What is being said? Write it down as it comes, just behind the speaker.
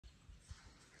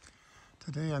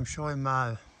Today I'm showing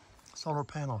my solar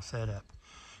panel setup.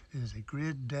 It is a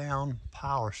grid down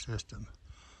power system,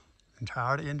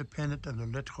 entirely independent of the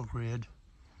electrical grid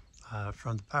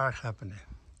from the power company.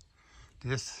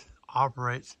 This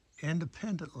operates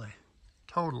independently,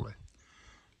 totally.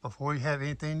 Before you have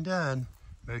anything done,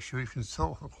 make sure you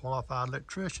consult a qualified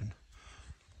electrician.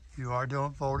 You are dealing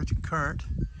with voltage and current,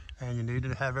 and you need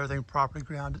to have everything properly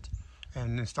grounded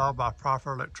and installed by a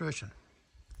proper electrician.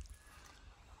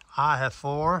 I have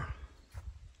 4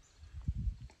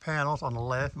 panels on the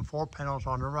left and 4 panels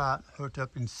on the right hooked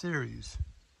up in series.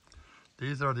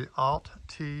 These are the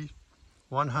ALT-T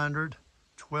 100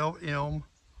 12M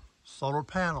solar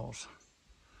panels.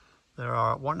 There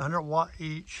are 100 watt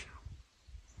each.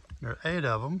 There are 8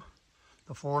 of them.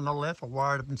 The 4 on the left are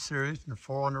wired up in series and the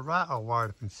 4 on the right are wired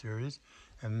up in series.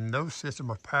 And those systems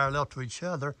are parallel to each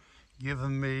other,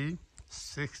 giving me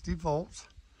 60 volts.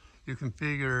 You can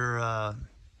figure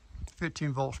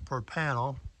 15 volts per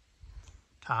panel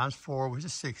times 4, which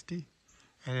is 60,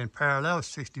 and in parallel is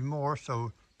 60 more,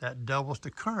 so that doubles the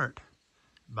current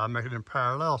by making it in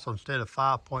parallel. So instead of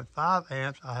 5.5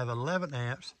 amps, I have 11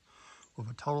 amps with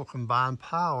a total combined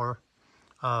power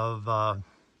of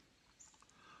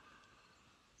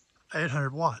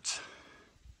 800 watts.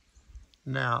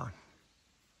 Now,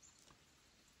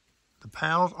 the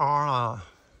panels are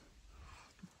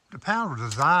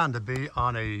designed to be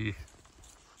on a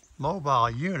mobile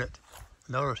unit.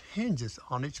 Notice hinges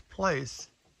on each place,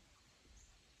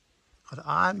 because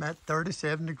I'm at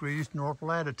 37 degrees north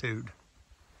latitude.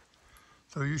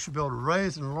 So you should be able to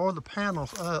raise and lower the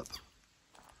panels up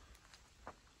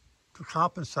to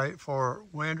compensate for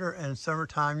winter and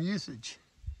summertime usage.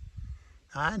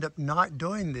 I ended up not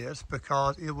doing this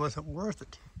because it wasn't worth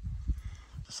it.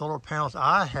 The solar panels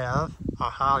I have are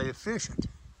highly efficient.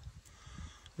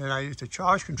 Then I used a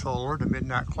charge controller, the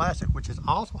Midnight Classic, which is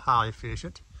also highly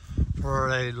efficient for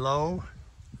a low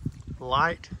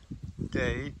light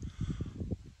day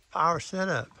power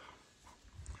setup.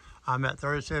 I'm at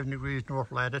 37 degrees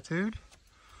north latitude,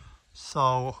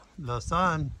 so the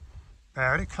sun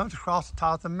barely comes across the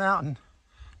top of the mountain,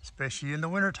 especially in the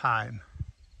wintertime.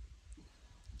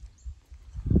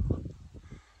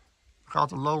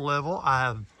 Because of low level, I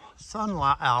have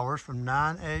sunlight hours from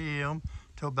 9 a.m.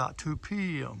 to about 2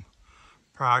 p.m.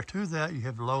 Prior to that, you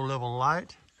have low level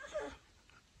light,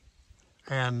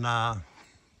 and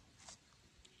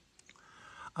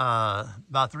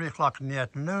about 3 o'clock in the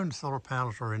afternoon, the solar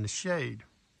panels are in the shade.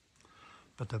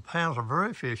 But the panels are very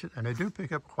efficient, and they do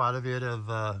pick up quite a bit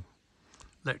of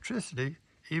electricity,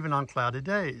 even on cloudy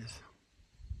days.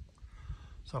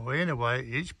 So anyway,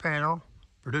 each panel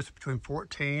produces between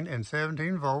 14 and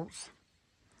 17 volts,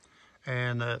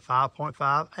 and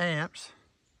 5.5 amps.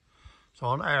 So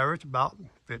on average, about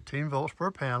 15 volts per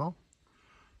panel.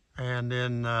 And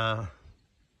then, of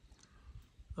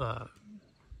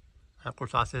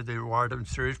course, I said they were wired up in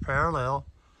series parallel.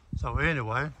 So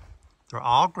anyway, they're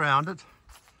all grounded.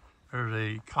 There's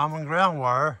a common ground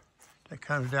wire that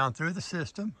comes down through the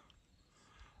system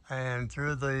and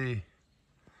through the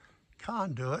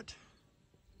conduit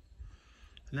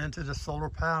and into the solar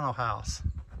panel house.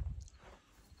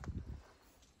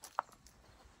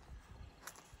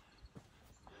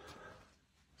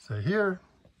 So here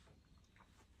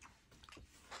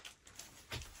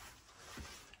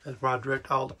is where I direct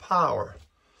all the power.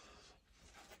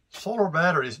 Solar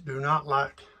batteries are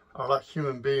like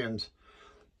human beings.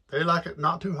 They like it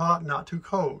not too hot, not too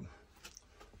cold.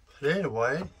 But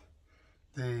anyway,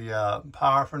 the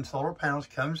power from solar panels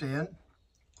comes in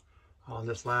on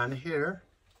this line here,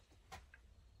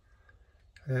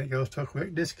 and it goes to a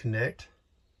quick disconnect.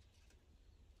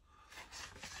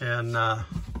 And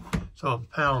so the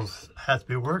panels have to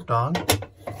be worked on.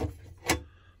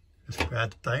 Just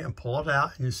grab the thing and pull it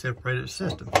out, and you separate the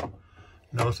system.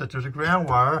 Notice that there's a ground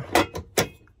wire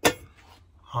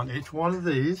on each one of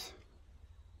these,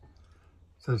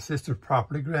 so the system's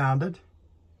properly grounded.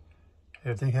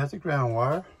 Everything has a ground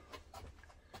wire.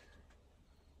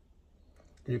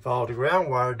 You follow the ground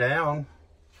wire down,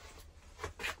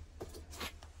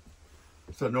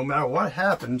 so no matter what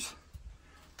happens,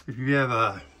 if you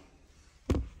have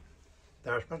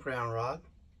there's my ground rod.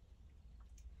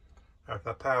 There's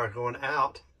my power going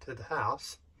out to the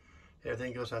house.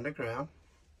 Everything goes underground.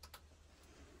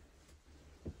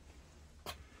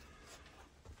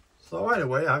 So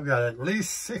anyway, I've got at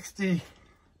least 60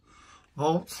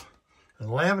 volts and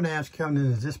 11 amps coming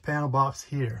into this panel box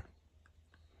here.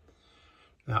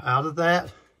 Now out of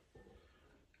that,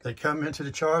 they come into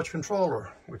the charge controller,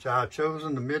 which I've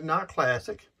chosen the Midnight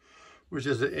Classic, which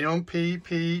is the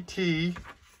MPPT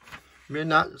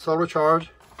Midnight Solar Charge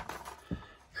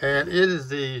And it is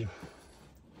the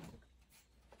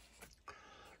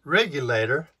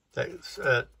regulator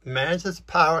that manages the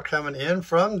power coming in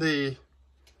from the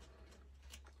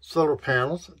solar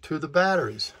panels to the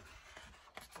batteries.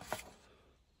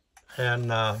 And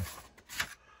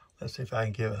let's see if I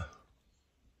can give a...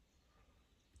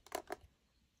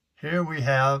 Here we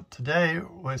have today,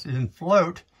 was in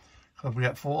float, because we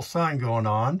got full sun going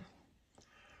on.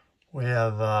 We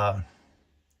have,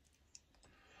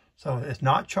 so it's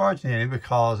not charging any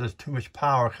because there's too much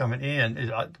power coming in.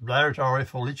 The batteries are already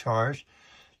fully charged,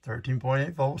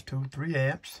 13.8 volts, 2-3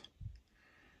 amps.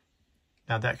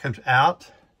 Now that comes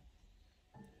out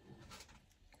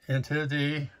into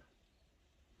the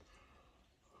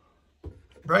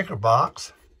breaker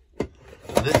box.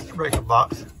 This is the breaker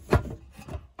box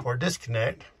for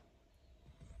disconnect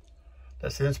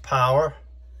that sends power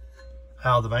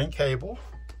out of the main cable.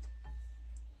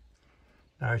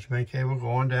 Now there's your main cable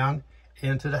going down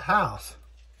into the house.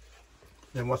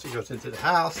 Then once it goes into the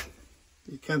house,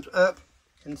 it comes up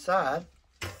inside.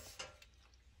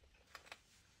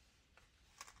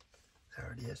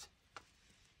 There it is.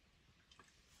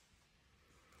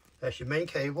 That's your main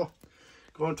cable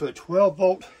going to a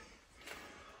 12-volt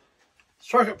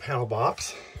circuit panel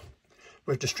box,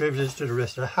 which distributes to the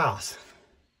rest of the house.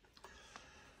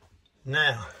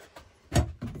 Now,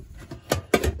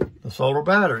 the solar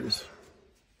batteries.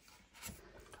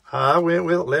 I went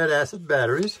with lead-acid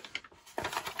batteries.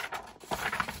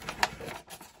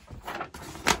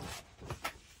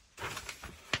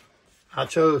 I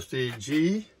chose the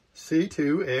GC2X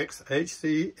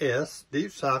HCS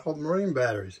deep cycle marine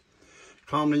batteries,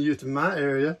 commonly used in my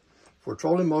area for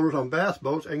trolling motors on bass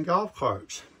boats and golf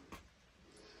carts.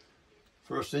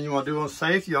 First thing you want to do on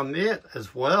safety on it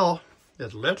as well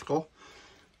as electrical,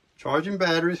 charging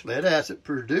batteries, lead acid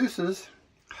produces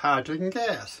hydrogen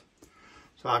gas.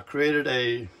 So I created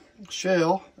a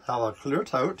shell out of a clear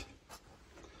tote,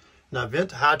 and I vent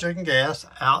the hydrogen gas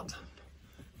out,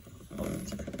 and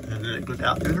then it goes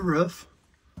out through the roof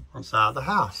on the side of the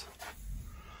house.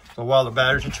 So while the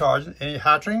batteries are charging, any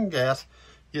hydrogen gas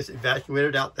gets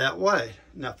evacuated out that way.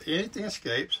 Now if anything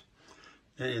escapes,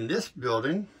 then in this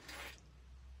building,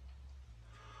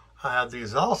 I have the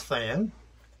exhaust fan.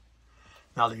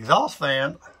 Now the exhaust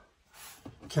fan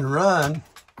can run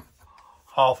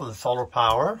off of the solar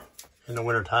power in the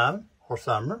wintertime or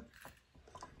summer,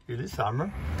 usually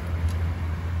summer.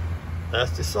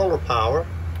 That's the solar power.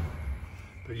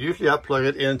 But usually I plug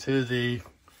it into the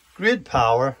grid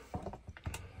power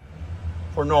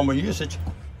for normal usage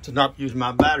to not use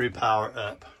my battery power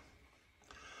up.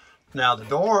 Now the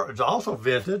door is also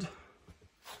vented,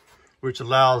 which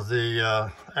allows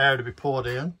the air to be pulled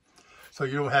in, so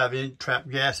you don't have any trapped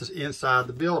gases inside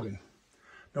the building.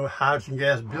 No hydrogen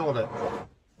gas buildup.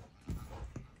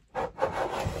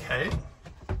 Okay.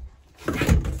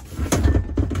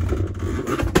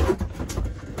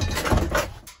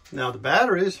 Now the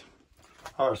batteries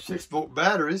are 6-volt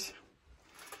batteries,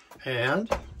 and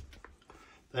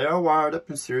they are wired up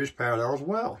in series parallel as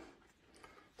well.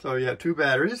 So you have two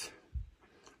batteries,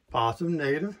 positive and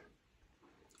negative,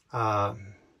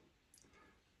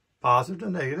 positive to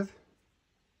negative.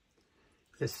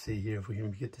 Let's see here if we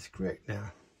can get this correct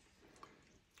now.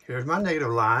 Here's my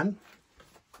negative line,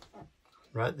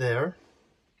 right there.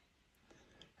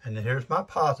 And then here's my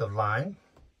positive line.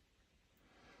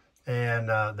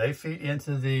 And they feed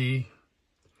into the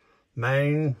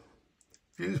main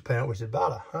fuse panel, which is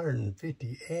about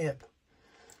 150 amp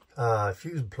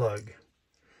fuse plug.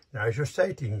 Now, as your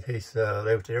safety, in case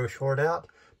they were short out,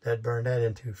 that'd burn that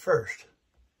into first.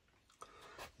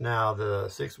 Now, the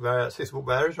 6-volt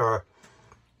batteries are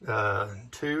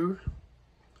 2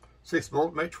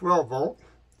 6-volt make 12-volt,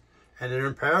 and they're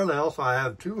in parallel. So I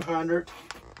have 200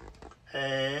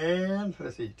 and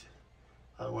let's see,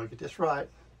 I don't want to get this right.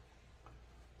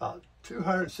 About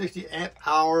 260 amp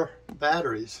hour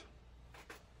batteries.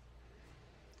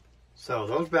 So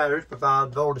those batteries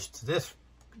provide voltage to this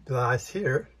device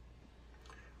here,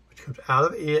 which comes out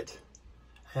of it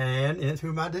and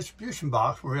into my distribution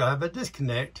box where I have a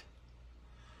disconnect,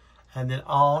 and then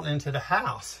on into the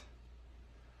house.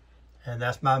 And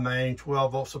that's my main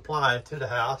 12-volt supply to the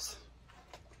house.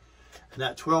 And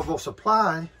that 12-volt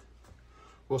supply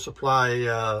will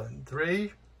supply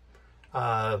three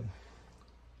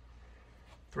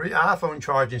iPhone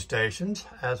charging stations,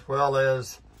 as well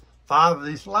as 5 of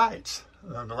these lights.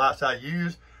 The lights I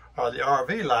use are the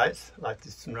RV lights, like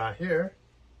this one right here.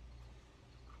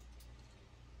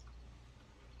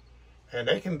 And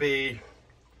they can be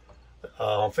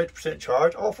on 50%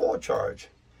 charge or full charge.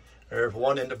 There's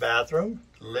one in the bathroom,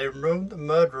 the living room, the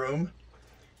mud room,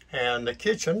 and the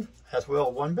kitchen as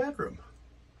well, 1 bedroom.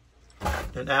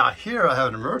 And out here I have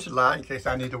an emergency light in case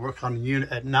I need to work on the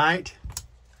unit at night,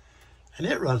 and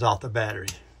it runs off the battery.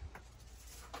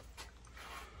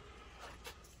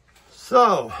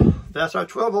 So that's our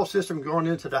 12-volt system going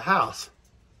into the house.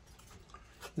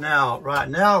 Now, right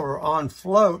now we're on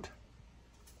float,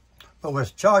 but when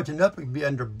it's charging up, it can be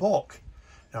under bulk.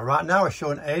 Now, right now we're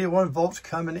showing 81 volts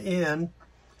coming in,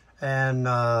 and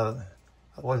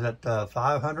what is that,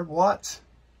 500 watts?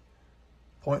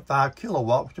 0.5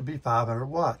 kilowatt, which would be 500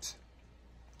 watts.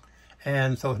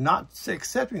 And so it's not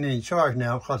accepting any charge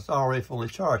now because it's already fully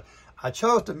charged. I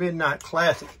chose the Midnight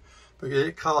Classic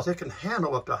because it can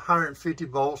handle up to 150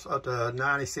 volts up to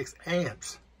 96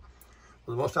 amps.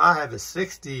 Well, the most I have is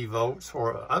 60 volts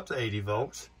or up to 80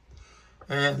 volts.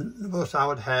 And the most I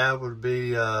would have would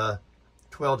be 12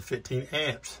 to 15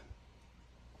 amps.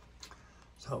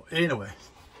 So anyway,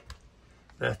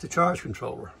 that's the charge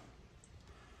controller.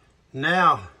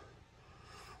 Now,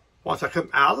 once I come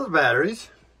out of the batteries,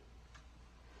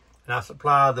 and I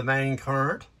supply the main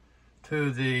current to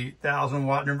the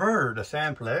 1000-watt inverter, the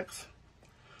Samplex.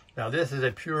 Now, this is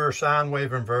a pure sine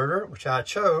wave inverter, which I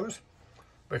chose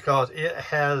because it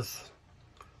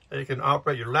can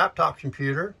operate your laptop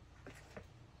computer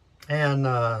and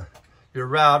your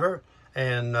router,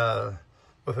 and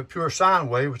with a pure sine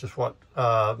wave, which is what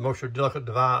most of your delicate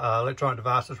electronic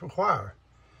devices require.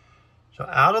 So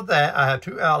out of that, I have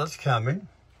 2 outlets coming.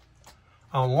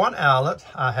 On one outlet,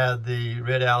 I have the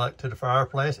red outlet to the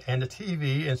fireplace and the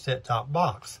TV and set-top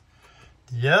box.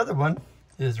 The other one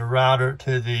is the router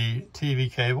to the TV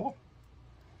cable,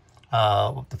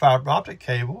 the fiber optic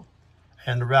cable,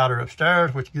 and the router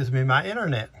upstairs, which gives me my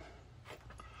internet.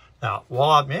 Now,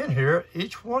 while I'm in here,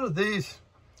 each one of these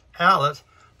outlets,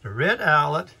 the red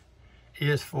outlet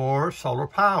is for solar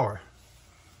power.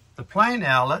 The plain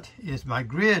outlet is my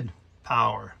grid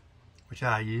power, which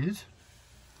I use.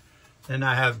 And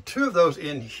I have 2 of those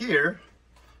in here,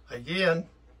 again,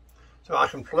 so I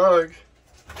can plug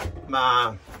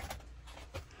my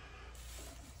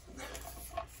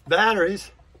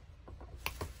batteries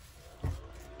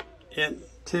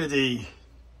into the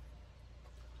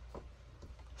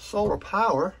solar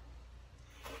power,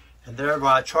 and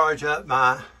thereby I charge up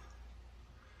my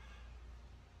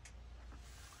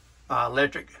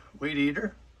electric weed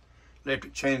eater,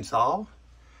 electric chainsaw,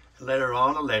 and later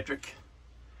on electric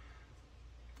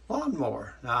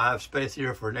lawnmower. Now I have space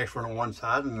here for an extra one on one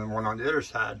side and then one on the other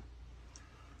side.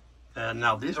 And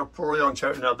now these are fully on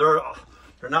charge. Now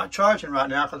they're not charging right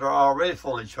now because they're already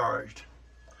fully charged.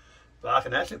 But I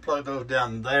can actually plug those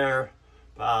down there.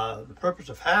 The purpose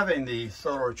of having the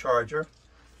solar charger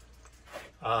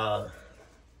is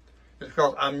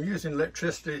because I'm using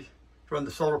electricity from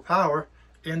the solar power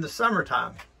in the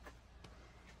summertime.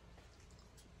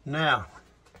 Now,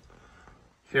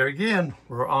 here again,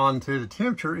 we're on to the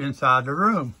temperature inside the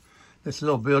room. This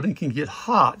little building can get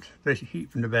hot, especially heat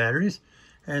from the batteries.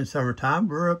 And in summertime,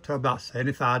 we're up to about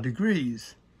 75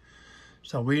 degrees.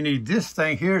 So we need this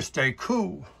thing here to stay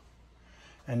cool.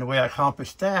 And the way I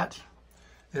accomplish that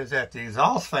is that the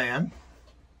exhaust fan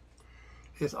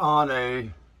is on a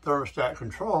thermostat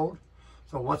controlled.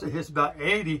 So once it hits about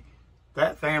 80,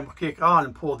 that fan will kick on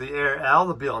and pull the air out of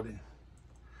the building.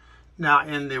 Now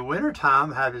in the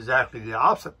wintertime, I have exactly the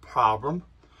opposite problem.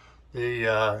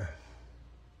 The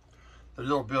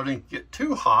little building get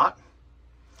too hot.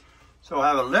 So I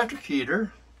have an electric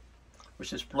heater,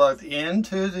 which is plugged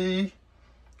into the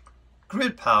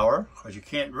grid power, because you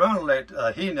can't run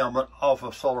a heating element off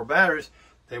of solar batteries.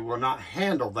 They will not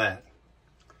handle that.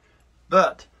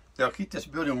 But they'll keep this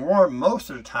building warm most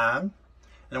of the time.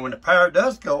 And when the power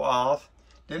does go off,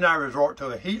 then I resort to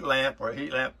a heat lamp or a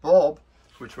heat lamp bulb,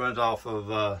 which runs off of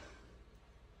the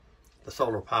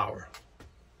solar power.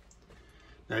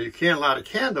 Now you can light a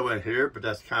candle in here, but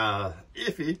that's kind of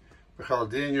iffy because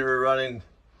then you're running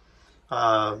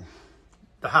the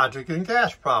hydrogen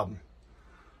gas problem.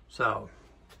 So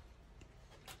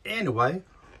anyway,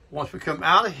 once we come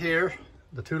out of here,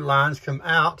 the 2 lines come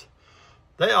out.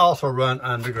 They also run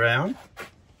underground,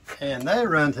 and they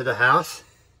run to the house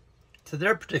to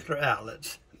their particular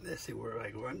outlets. Let's see where I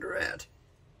go under at.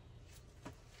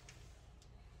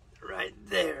 Right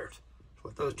there. That's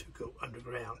what those 2 go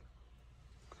underground.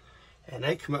 And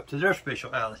they come up to their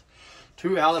special outlets.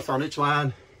 2 outlets on each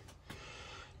line.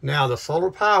 Now the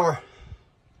solar power.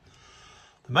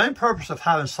 The main purpose of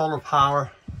having solar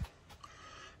power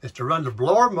is to run the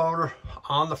blower motor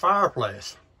on the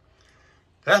fireplace.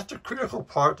 That's the critical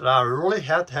part that I really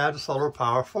have to have the solar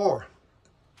power for.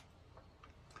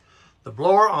 The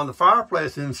blower on the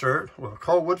fireplace insert with a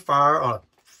cold wood fire on a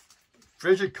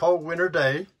frigid cold winter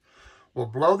day will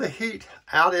blow the heat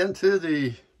out into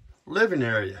the living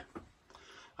area.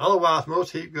 Otherwise,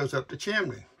 most heat goes up the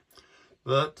chimney.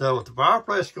 But with the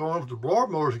fireplace going, with the blower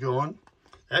motors going,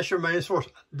 that's your main source.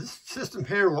 This system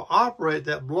here will operate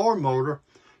that blower motor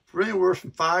for anywhere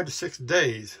from 5 to 6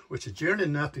 days, which is generally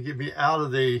enough to get me out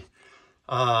of the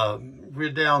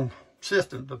grid down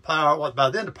system. The power, by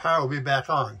then the power will be back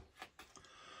on.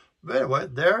 But anyway,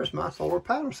 there's my solar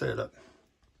panel setup.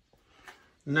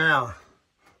 Now,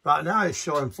 right now it's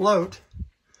showing float,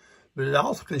 but it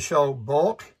also can show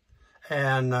bulk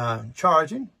and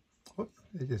charging. Whoop,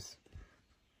 it's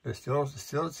still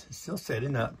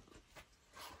setting up.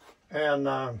 And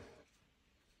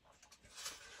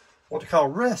what they call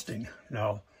resting. You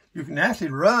know, you can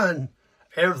actually run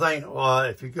everything.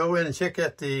 If you go in and check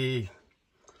out the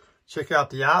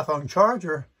iPhone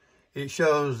charger, it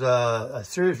shows a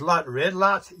series of lights: red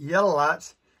lights, yellow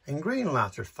lights, and green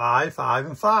lights. There's 5, 5,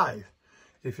 and 5.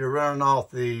 If you're running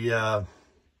off the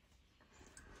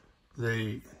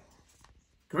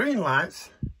green lights,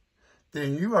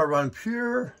 then you are running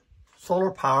pure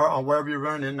solar power on whatever you're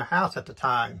running in the house at the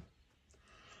time.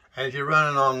 As you're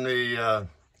running on the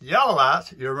yellow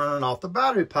lights, you're running off the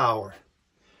battery power.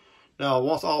 Now,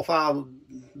 once all 5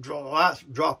 lights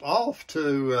drop off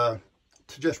to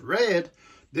just red,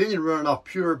 then you're running off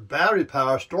pure battery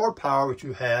power, stored power, which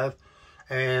you have.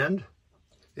 And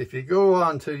if you go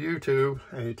onto YouTube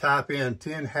and you type in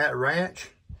Tin Hat Ranch,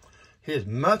 he's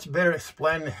much better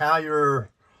explaining how you're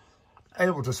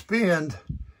able to spend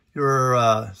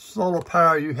your solar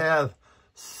power you have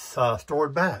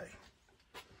stored back.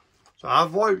 So I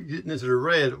avoid getting into the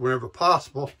red whenever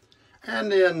possible.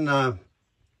 And then, of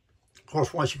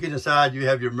course, once you get inside, you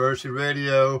have your emergency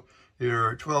radio,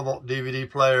 your 12-volt DVD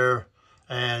player,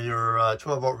 and your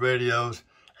 12-volt radios,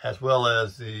 as well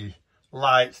as the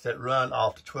lights that run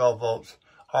off the 12 volts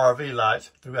RV lights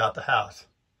throughout the house.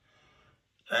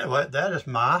 Anyway, that is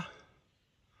my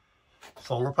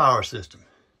solar power system.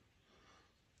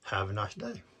 Have a nice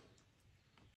day.